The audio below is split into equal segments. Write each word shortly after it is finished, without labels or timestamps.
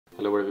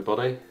Hello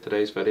everybody,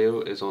 today's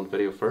video is on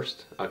Video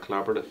First, a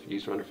collaborative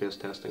user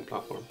interface testing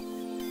platform.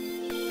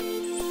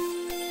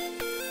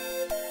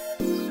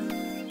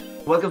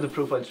 Welcome to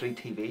Profile 3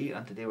 TV,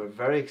 and today we're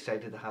very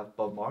excited to have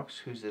Bob Marks,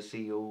 who's the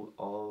CEO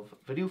of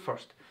Video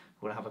First.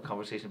 We're going to have a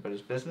conversation about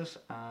his business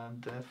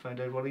and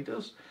find out what he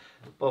does.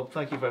 Bob,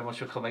 thank you very much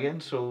for coming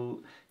in. So,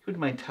 you wouldn't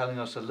mind telling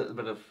us a little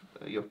bit of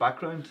your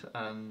background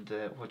and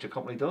what your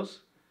company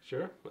does?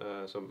 Sure,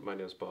 so my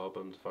name is Bob,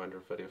 I'm the founder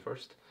of Video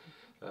First.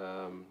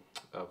 I'm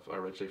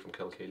originally from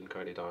Kilkeel in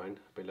County Down,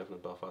 been living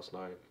in Belfast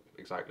now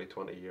exactly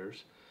 20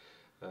 years.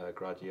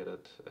 Graduated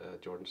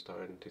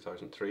Jordanstown in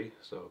 2003,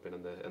 so I've been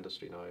in the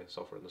industry now,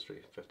 software industry,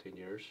 15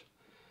 years.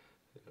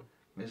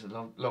 Yeah. It's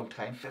a long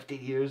time,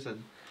 15 years,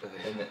 and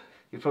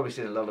you've probably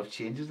seen a lot of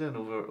changes then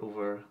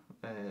over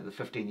the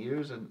 15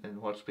 years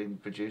and what's been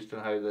produced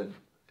and how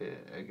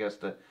I guess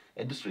the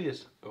industry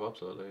is. Oh,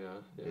 absolutely,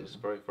 yeah. It's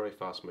very, very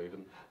fast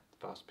moving,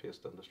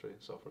 fast-paced industry,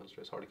 software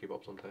industry. It's hard to keep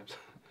up sometimes.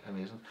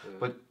 Amazing.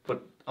 Yeah.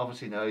 But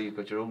obviously now you've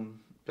got your own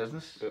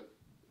business, Yep.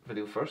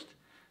 Video First.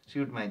 So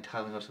you would mind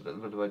telling us a little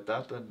bit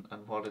about that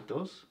and what it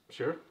does?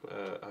 Sure.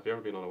 Have you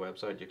ever been on a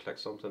website, you click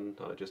something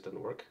and it just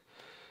didn't work?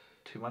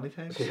 Too many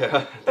times?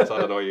 Yeah, does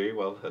that annoy you?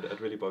 Well,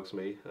 it really bugs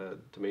me.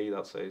 To me,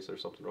 that says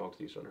there's something wrong with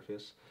the user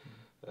interface.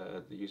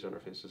 The user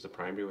interface is the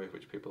primary way in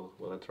which people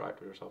will interact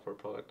with your software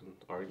product, and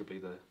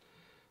arguably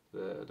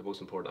the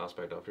most important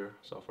aspect of your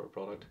software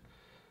product.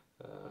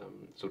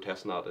 So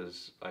testing that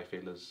I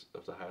feel is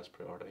of the highest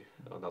priority,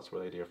 and that's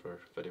where the idea for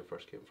Video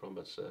First came from.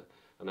 It's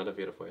an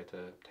innovative way to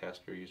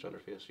test your user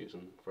interface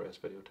using various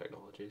video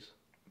technologies.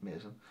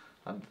 Amazing.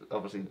 And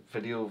obviously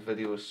video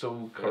is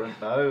so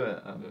current now,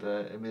 and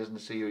amazing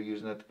to see you're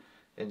using it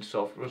in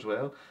software as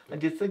well.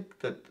 And do you think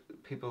that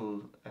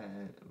people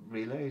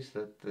realise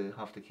that they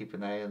have to keep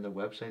an eye on their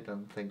website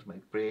and things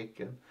might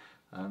break,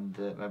 and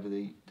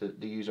maybe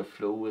the user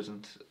flow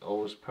isn't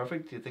always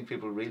perfect? Do you think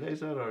people realise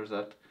that, or is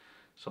that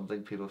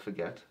something people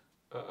forget?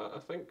 I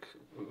think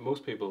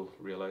most people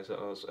realise it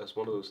as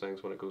one of those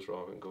things. When it goes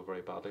wrong, it can go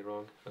very badly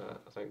wrong.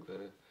 I think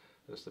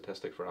the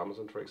statistic for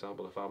Amazon, for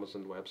example, if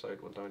Amazon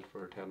website went down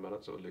for 10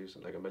 minutes, it would lose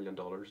like $1 million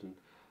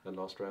in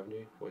lost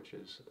revenue, which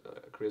is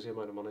a crazy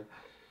amount of money.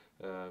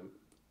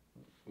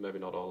 Maybe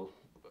not all,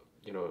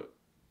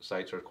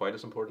 sites are quite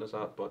as important as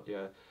that, but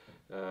yeah,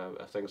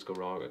 if things go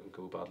wrong, it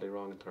can go badly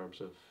wrong in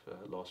terms of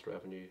lost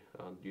revenue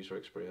and user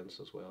experience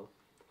as well.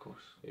 Of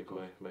course.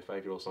 Even my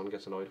 5-year-old son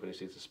gets annoyed when he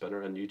sees the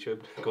spinner on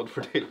YouTube going for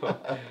too long.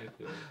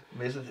 Yeah.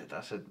 Amazing.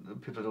 That's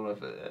it. People don't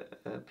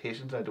have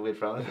patience now to wait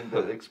for anything.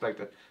 They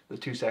expect the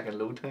 2-second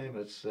load time.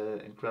 It's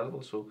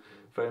incredible. So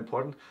very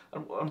important.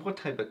 And what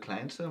type of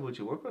clients then would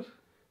you work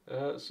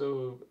with?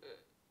 So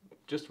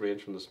just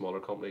range from the smaller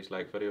companies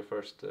like Video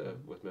First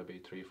with maybe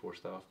 3-4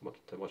 staff,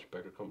 to much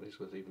bigger companies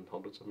with even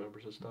hundreds of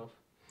members of staff.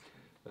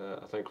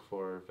 I think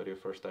for Video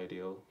First,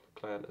 ideal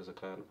client is a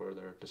client where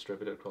they're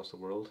distributed across the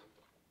world.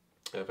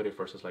 Video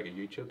First is like a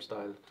YouTube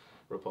style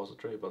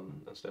repository, but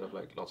instead of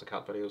like lots of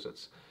cat videos,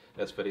 it's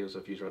videos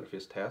of user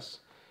interface tests,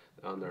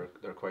 and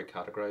they're quite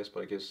categorized,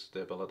 but it gives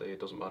the ability, it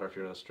doesn't matter if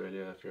you're in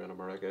Australia, if you're in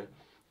America,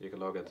 you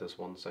can log into this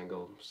one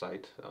single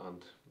site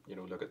and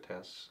look at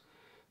tests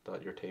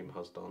that your team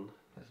has done.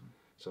 Yes.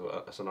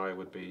 So a scenario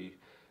would be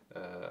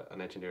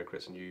an engineer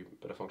creates a new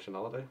bit of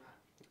functionality,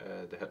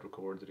 they hit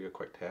record to do a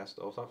quick test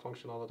of that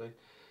functionality.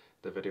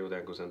 The video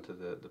then goes into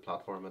the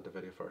platform at the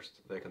Video First.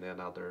 They can then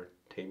add their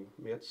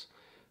teammates,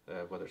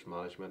 whether it's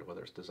management,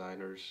 whether it's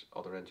designers,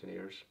 other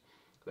engineers.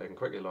 They can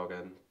quickly log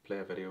in, play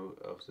a video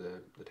of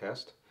the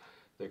test.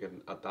 They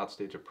can at that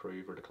stage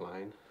approve or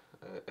decline.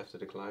 If they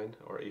decline,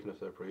 or even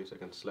if they approve, they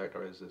can select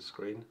out the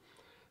screen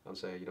and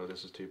say,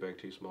 this is too big,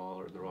 too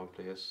small, or in the wrong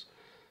place.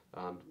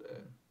 And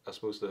I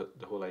suppose the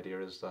whole idea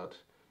is that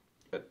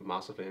it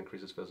massively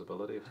increases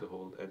visibility of the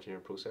whole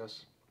engineering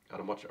process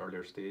at a much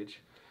earlier stage.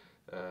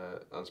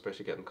 And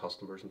especially getting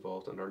customers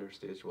involved at an earlier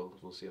stage will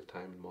save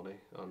time and money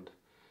and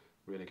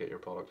really get your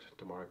product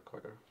to market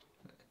quicker.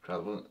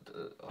 Incredible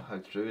how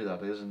true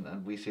that is,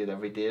 and we see it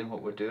every day in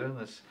what we're doing.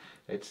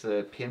 It's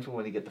painful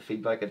when you get the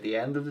feedback at the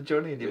end of the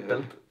journey and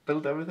you've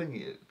built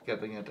everything.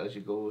 Getting it as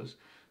you go is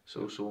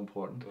so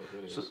important. It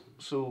really is.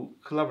 So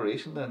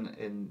collaboration then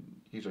in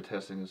user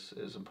testing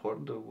is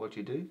important to what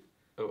you do?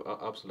 Oh,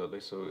 absolutely.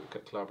 So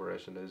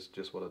collaboration is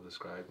just what I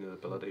described, the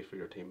ability for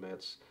your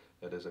teammates.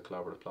 It is a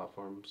collaborative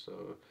platform,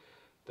 so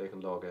they can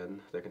log in,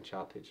 they can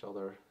chat to each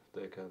other,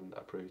 they can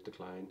approve,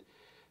 decline,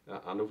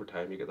 and over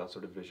time you get that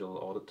sort of visual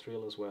audit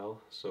trail as well.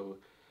 So,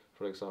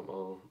 for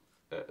example,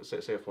 say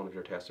if one of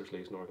your testers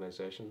leaves an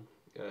organisation,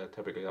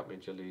 typically that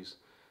means you lose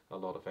a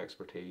lot of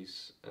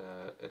expertise.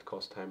 It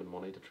costs time and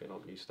money to train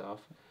up new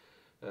staff.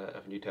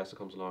 If a new tester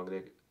comes along,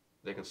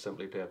 they can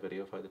simply play a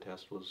video of how the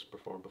test was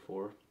performed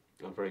before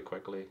and very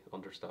quickly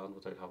understand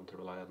without having to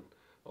rely on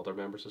other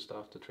members of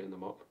staff to train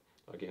them up.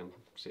 Again,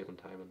 saving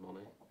time and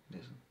money.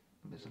 Yes.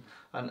 Amazing.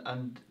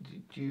 And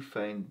do you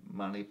find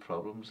many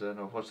problems then,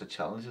 or what's the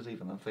challenges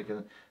even? I'm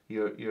thinking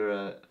you're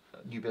a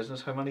new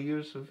business. How many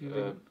years have you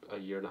been? A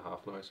year and a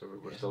half now, so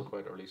we're Yes. still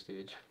quite early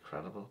stage.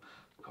 Incredible.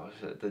 Gosh,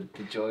 the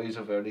joys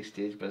of early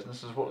stage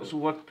businesses. So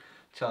what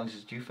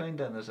challenges do you find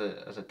then as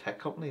a tech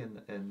company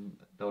in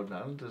Northern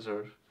Ireland? Is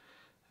there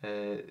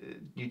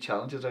new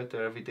challenges out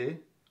there every day?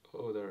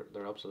 Oh,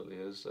 there absolutely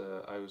is.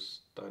 I was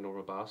down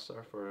over Bass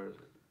there for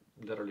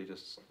literally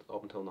just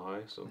up until now,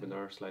 so I've been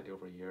there slightly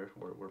over a year.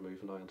 We're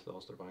moving now into the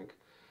Ulster Bank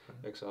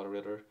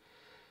Accelerator.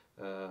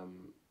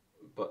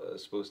 But I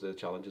suppose the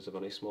challenges of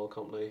any small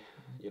company,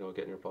 you know,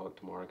 getting your product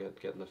to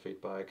market, getting the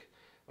feedback,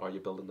 are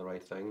you building the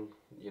right thing?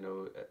 You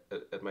know,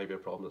 it might be a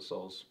problem that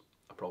solves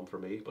a problem for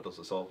me, but does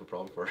it solve a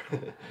problem for,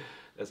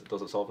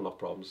 does it solve enough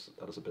problems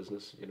that as a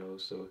business, you know?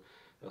 So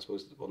I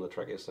suppose one of the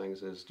trickiest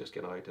things is just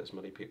getting out to as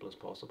many people as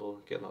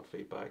possible, getting that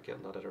feedback,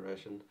 getting that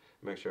iteration,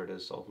 make sure it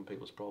is solving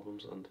people's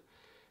problems, and,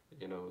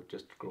 you know,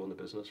 just growing the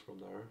business from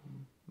there.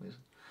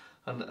 Amazing.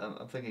 And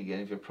I'm thinking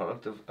again of your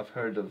product. I've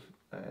heard of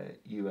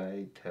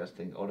UI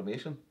testing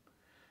automation.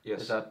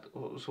 Yes. Is that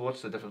so?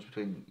 What's the difference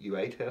between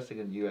UI testing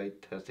and UI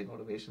testing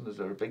automation? Is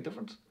there a big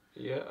difference?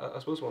 Yeah, I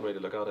suppose one way to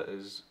look at it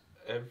is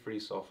every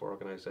software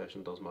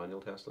organisation does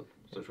manual testing.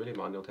 So it's really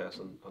manual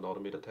testing and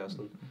automated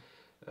testing.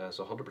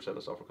 So 100%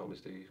 of software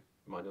companies do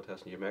manual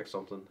testing. You make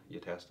something, you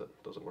test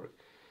it, doesn't work.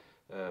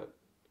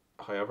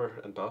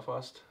 However, in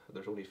Belfast,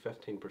 there's only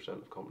 15%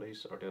 of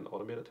companies are doing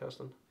automated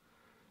testing.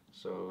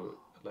 So,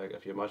 like,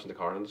 if you imagine the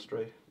car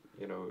industry,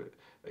 you know,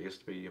 it used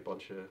to be a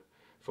bunch of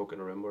folk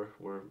in a room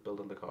were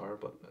building the car,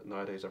 but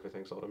nowadays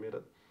everything's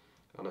automated.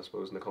 And I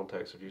suppose in the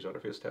context of user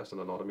interface testing,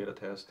 an automated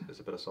test is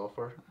a bit of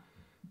software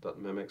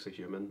that mimics a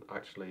human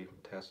actually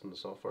testing the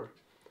software.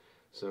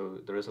 So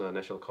there is an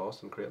initial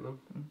cost in creating them,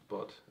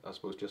 but I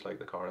suppose just like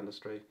the car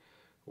industry,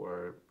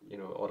 where, you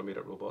know,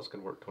 automated robots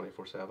can work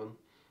 24/7,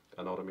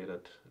 and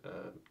automated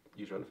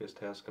user interface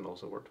tests can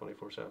also work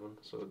 24/7.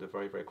 So they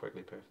very, very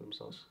quickly pay for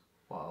themselves.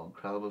 Wow,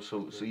 incredible.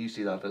 So you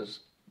see that as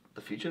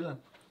the future then?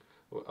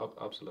 Well,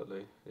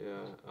 absolutely,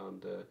 yeah.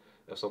 And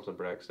if something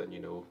breaks, then you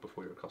know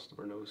before your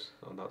customer knows,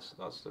 and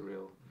that's the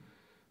real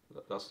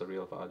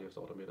value of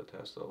the automated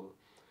test.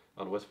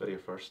 And with Video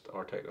First,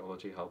 our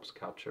technology helps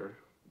capture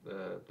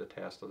the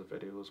test of the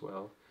video as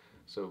well.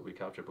 So we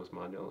capture both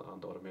manual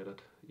and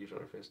automated user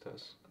interface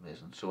tests.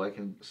 Amazing. So I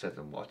can sit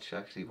and watch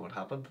actually what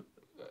happened.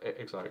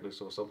 Exactly.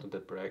 So if something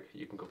did break,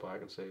 you can go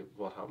back and say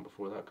what happened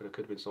before that. It could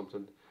have been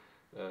something,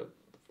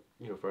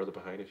 you know, further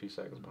behind, a few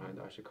seconds behind,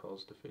 that actually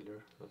caused the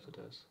failure of the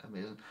test.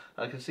 Amazing.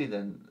 I can see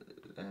then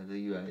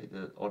the UI,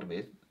 the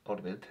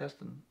automated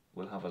testing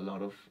will have a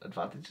lot of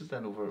advantages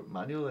then over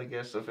manual, I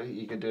guess, if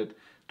you can do it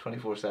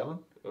 24/7.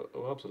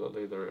 Oh,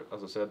 absolutely. There,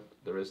 as I said,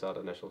 there is that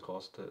initial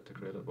cost to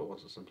create it, but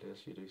once it's in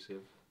place, you do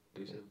save a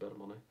bit of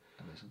money.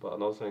 Amazing. But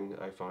another thing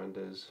I found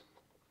is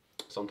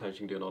sometimes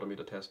you can do an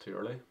automated test too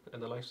early in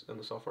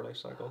the software life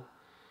cycle.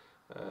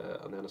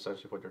 And then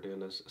essentially what you're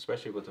doing is,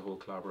 especially with the whole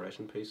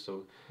collaboration piece,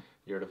 so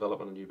you're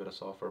developing a new bit of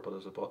software, but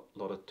there's a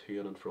lot of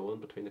to-ing and fro-ing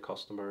between the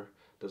customer,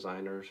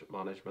 designers,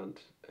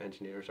 management,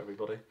 engineers,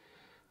 everybody.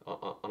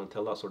 And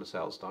until that sort of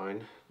settles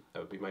down, it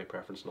would be my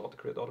preference not to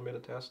create the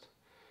automated test.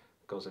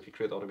 Because if you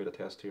create the automated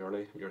test too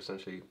early, you're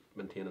essentially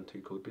maintaining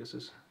two code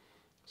bases.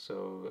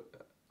 So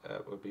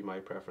it would be my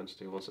preference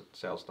to, once it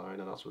settles down,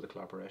 and that's where the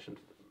collaboration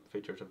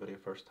features of Video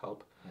First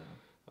help.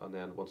 Yeah. And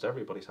then once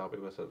everybody's happy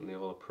with it and they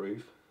all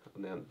approve,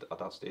 and then at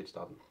that stage,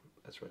 that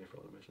it's ready for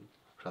automation.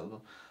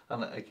 Incredible.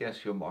 And I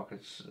guess your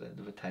markets,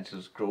 the potential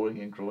is growing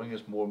and growing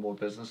as more and more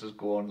businesses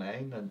go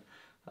online,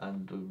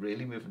 and we're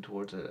really moving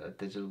towards a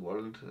digital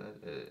world.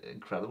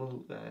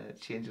 Incredible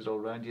changes all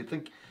around. Do you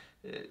think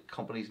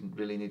companies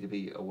really need to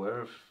be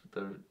aware of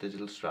their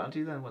digital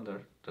strategy then when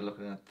they're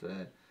looking at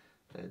the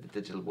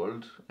digital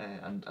world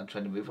and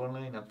trying to move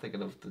online? I'm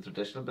thinking of the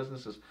traditional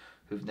businesses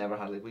who've never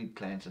had we had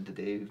clients in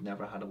today who've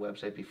never had a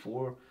website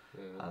before,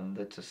 and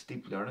it's a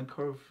steep learning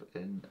curve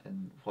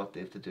in what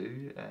they have to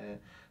do.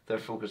 Their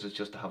focus is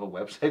just to have a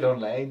website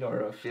online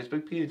or a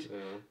Facebook page.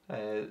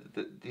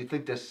 Do you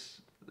think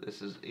this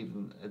is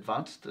even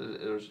advanced,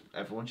 or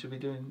everyone should be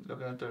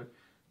looking at their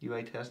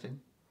UI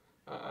testing?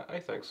 I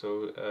think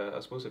so. I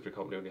suppose if your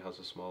company only has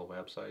a small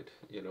website,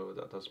 you know,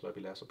 that's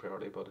maybe less a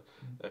priority. But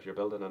if you're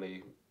building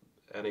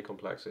any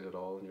complexity at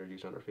all in your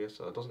user interface,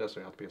 it doesn't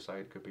necessarily have to be a site.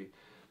 It could be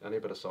any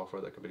bit of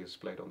software that can be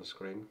displayed on the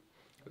screen.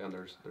 Then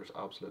there's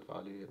absolute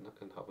value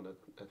in having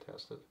it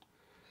tested.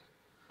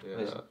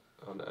 Yeah,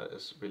 and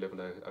we live in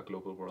a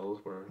global world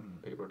where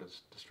people are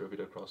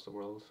distributed across the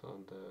world,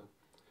 and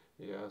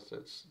yes,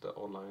 it's the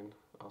online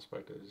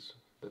aspect is.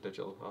 The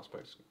digital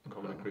aspects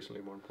becoming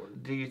increasingly more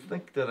important. Do you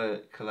think that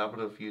a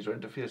collaborative user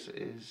interface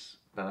is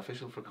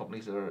beneficial for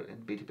companies that are in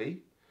B2B?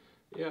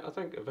 Yeah, I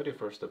think Video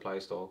First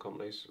applies to all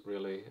companies,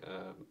 really,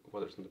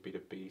 whether it's in the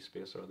B2B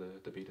space or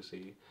the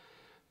B2C.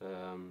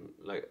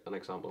 Like an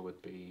example would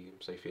be,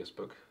 say,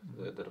 Facebook,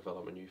 they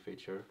develop a new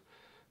feature.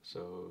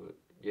 So,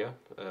 yeah,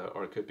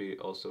 or it could be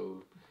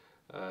also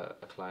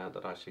a client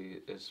that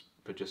actually is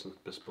producing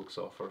bespoke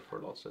software for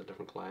lots of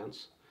different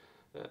clients.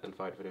 in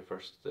fact, video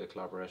first, the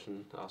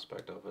collaboration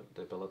aspect of it,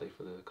 the ability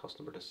for the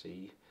customer to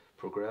see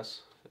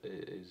progress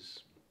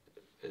is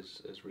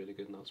really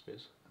good in that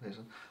space.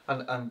 Amazing.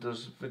 And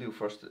does video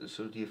first,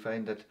 so do you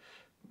find that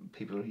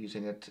people are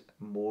using it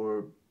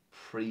more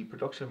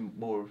pre-production,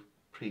 more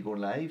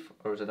pre-going live,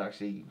 or is it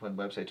actually when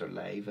websites are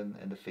live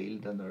in the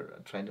field and they're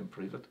trying to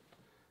improve it?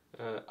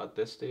 At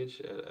this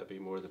stage, it'd be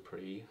more the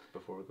pre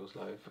before it goes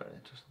live. Very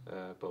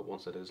interesting. But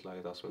once it is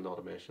live, that's when the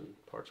automation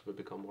parts would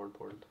become more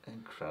important.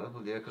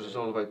 Incredible, yeah, because it's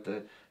all about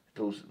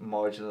those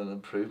marginal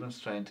improvements,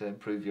 trying to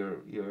improve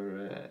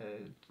your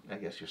I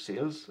guess your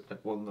sales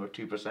at 1 or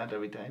 2%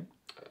 every time.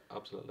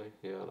 Absolutely,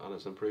 yeah, and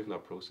it's improving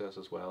that process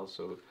as well.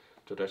 So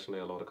traditionally,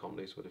 a lot of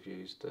companies would have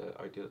used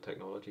outdated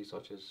technology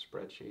such as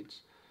spreadsheets,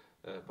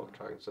 book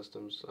tracking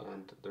systems,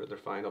 and they're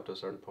fine up to a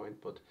certain point,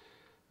 but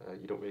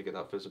you don't really get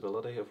that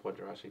visibility of what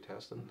you're actually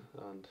testing.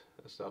 And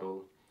it's that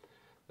old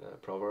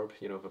proverb,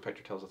 you know, if a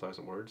picture tells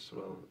 1,000 words,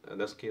 well, in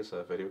this case,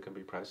 a video can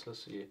be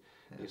priceless. You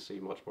see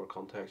much more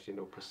context, you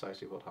know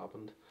precisely what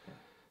happened.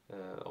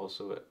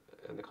 Also,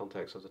 in the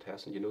context of the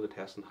testing, you know the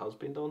testing has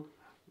been done,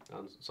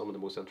 and some of the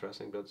most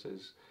interesting bits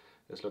is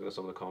looking at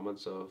some of the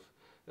comments of,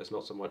 it's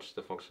not so much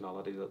the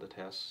functionality that the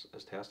test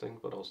is testing,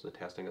 but also the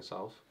testing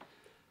itself,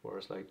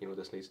 whereas like, you know,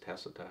 this needs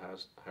tested to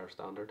a higher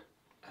standard.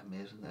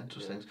 Amazing,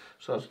 interesting. Yeah.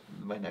 So that's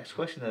my next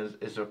question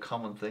is there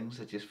common things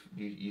that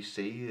you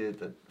see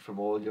that from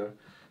all your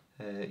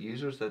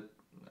users that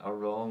are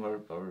wrong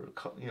or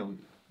you know,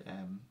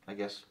 I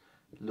guess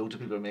loads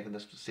of people are making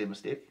this same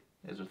mistake?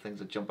 Is there things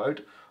that jump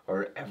out,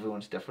 or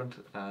everyone's different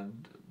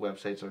and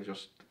websites are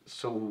just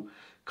so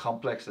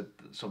complex that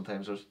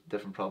sometimes there's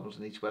different problems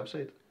in each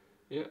website?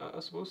 Yeah, I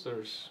suppose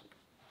there's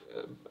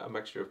a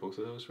mixture of both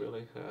of those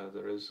really.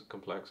 There is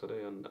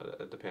complexity, and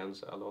it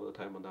depends a lot of the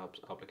time on the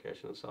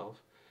application itself.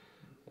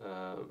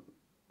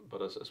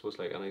 But I suppose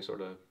like any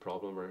sort of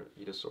problem, or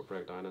you just sort of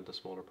break down into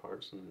smaller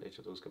parts, and each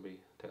of those can be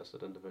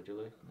tested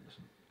individually.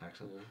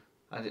 Excellent.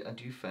 Yeah. And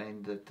do you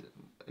find that,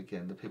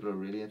 again, the people who are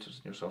really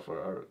interested in your software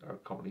are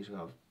companies who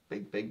have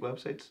big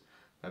websites,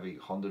 maybe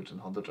hundreds and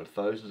hundreds or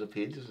thousands of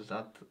pages? Is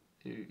that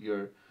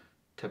your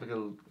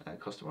typical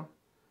customer?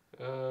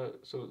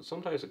 So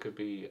sometimes it could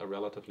be a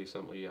relatively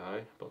simple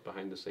UI, but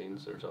behind the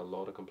scenes there's a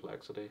lot of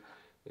complexity.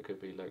 It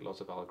could be like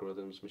lots of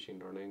algorithms, machine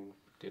learning,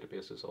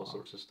 databases, all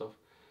sorts of stuff.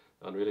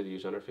 And really the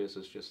user interface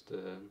is just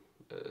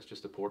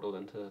a portal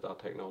into that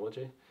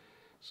technology.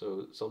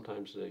 So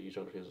sometimes the user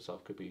interface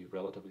itself could be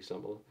relatively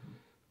simple,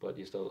 but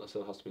it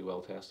still has to be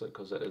well tested,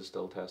 because it is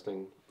still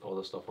testing all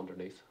the stuff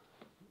underneath.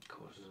 Of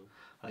course.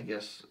 I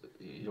guess,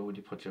 you know, when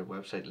you put your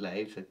website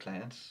live to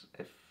clients,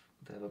 if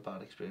they have a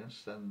bad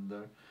experience, then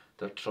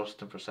their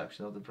trust and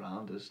perception of the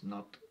brand is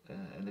not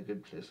in a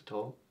good place at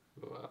all.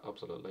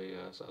 Absolutely,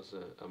 yes. As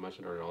I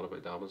mentioned earlier on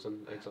about the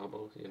Amazon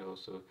example, you know,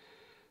 so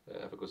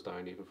if it goes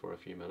down even for a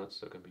few minutes,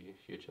 there can be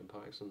huge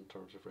impacts in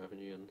terms of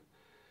revenue, and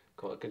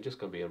it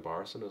can be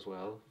embarrassing as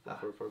well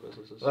for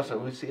businesses. Well, that's how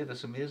we see it.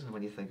 It's amazing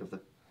when you think of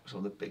some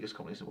of the biggest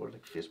companies in the world,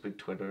 like Facebook,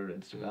 Twitter,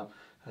 Instagram.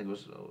 I think it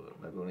was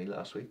maybe only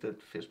last week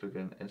that Facebook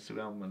and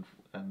Instagram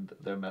and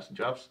their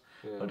messenger apps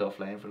went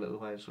offline for a little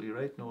while. So you're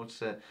right. No, it's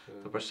the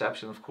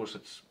perception. Of course,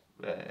 it's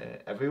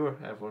everywhere.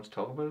 Everyone's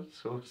talking about it,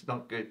 so it's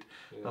not good.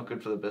 Not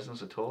good for the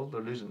business at all.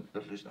 They're losing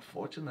a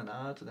fortune in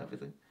ads and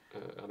everything.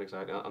 And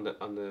exactly,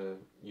 and the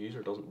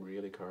user doesn't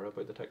really care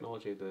about the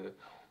technology.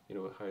 You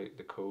know, how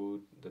the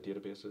code, the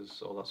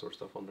databases, all that sort of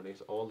stuff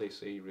underneath. All they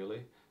see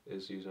really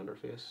is user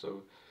interface.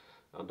 So,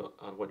 and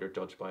what you're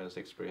judged by is the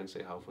experience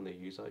they have when they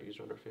use that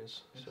user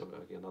interface. Yes. So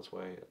again, that's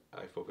why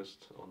I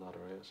focused on that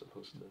area as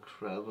opposed to.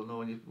 Incredible.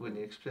 No, when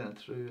you explain it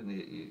through, and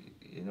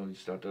you know, you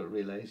start to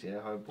realise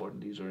how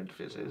important the user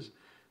interface is.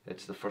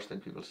 It's the first thing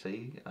people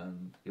see,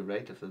 and you're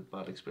right. If it's a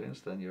bad experience,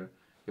 then you're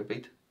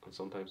beat. And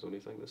sometimes the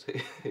only thing they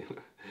see.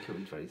 Could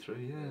be very true.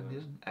 Yeah,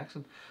 amazing,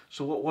 excellent.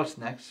 So what's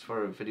next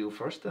for Video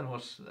First then?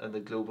 What's in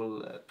the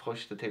global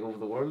push to take over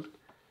the world?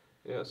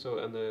 Yeah, so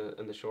in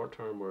the short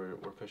term, we're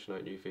pushing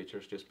out new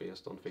features just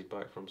based on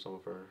feedback from some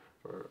of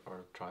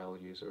our trial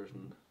users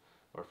and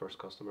our first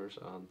customers,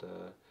 and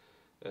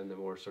in the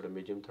more sort of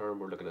medium term,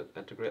 we're looking at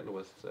integrating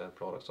with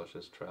products such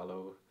as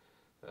Trello,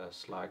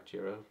 Slack,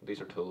 Jira.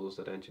 These are tools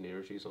that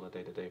engineers use on a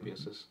day-to-day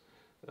basis,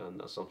 and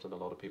that's something a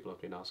lot of people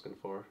have been asking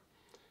for.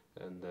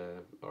 And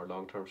our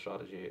long-term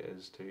strategy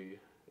is to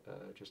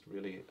just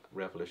really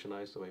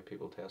revolutionise the way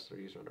people test their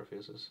user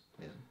interfaces.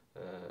 And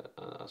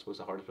I suppose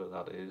the hardest part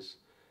of that is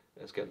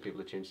getting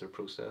people to change their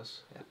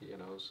process. You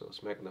know, so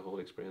it's making the whole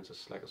experience as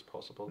slick as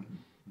possible,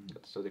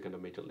 so they can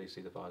immediately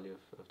see the value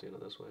of doing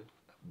it this way.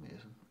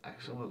 Amazing,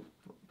 excellent. Well,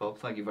 Bob,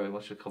 thank you very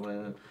much for coming in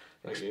and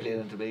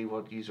explaining to me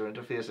what user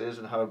interface is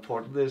and how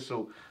important it is.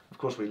 So, of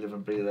course, we live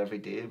and breathe it every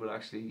day, but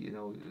actually, you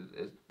know,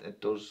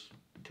 it does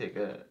take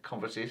a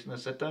conversation and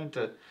sit down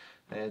to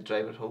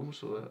drive it home.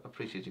 So I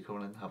appreciate you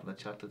coming in and having a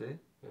chat today.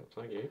 Yeah,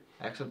 thank you.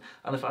 Excellent.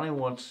 And if anyone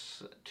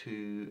wants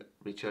to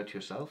reach out to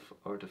yourself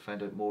or to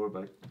find out more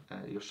about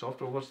your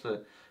software, what's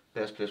the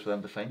best place for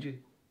them to find you?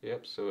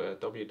 Yep, so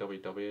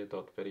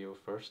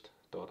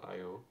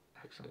www.videofirst.io.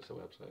 Excellent. It's a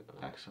website.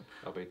 Excellent.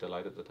 I'll be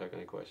delighted to take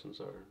any questions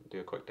or do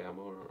a quick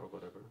demo or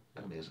whatever.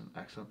 Yeah. Amazing.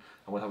 Excellent.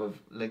 And we'll have a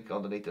link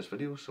underneath this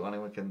video so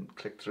anyone can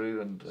click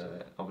through and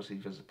obviously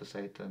visit the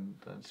site and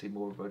see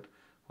more about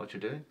what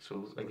you're doing.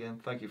 So again,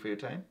 thank you for your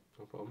time.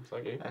 No problem.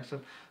 Thank you.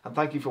 Excellent. And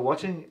thank you for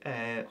watching.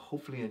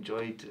 Hopefully you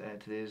enjoyed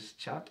today's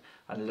chat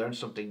and learned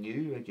something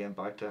new. Again,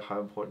 back to how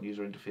important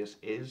user interface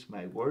is,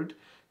 my word.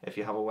 If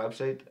you have a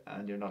website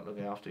and you're not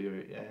looking after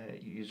your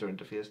user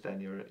interface, then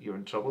you're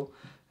in trouble.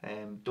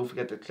 Don't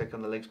forget to click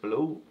on the links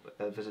below,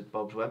 visit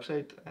Bob's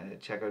website,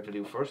 check out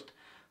video first.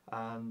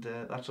 And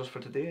that's us for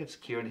today. It's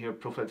Kieran here,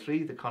 Profile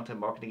 3, the content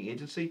marketing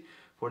agency.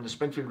 We're in the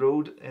Springfield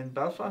Road in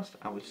Belfast,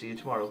 and we'll see you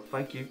tomorrow.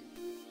 Thank you.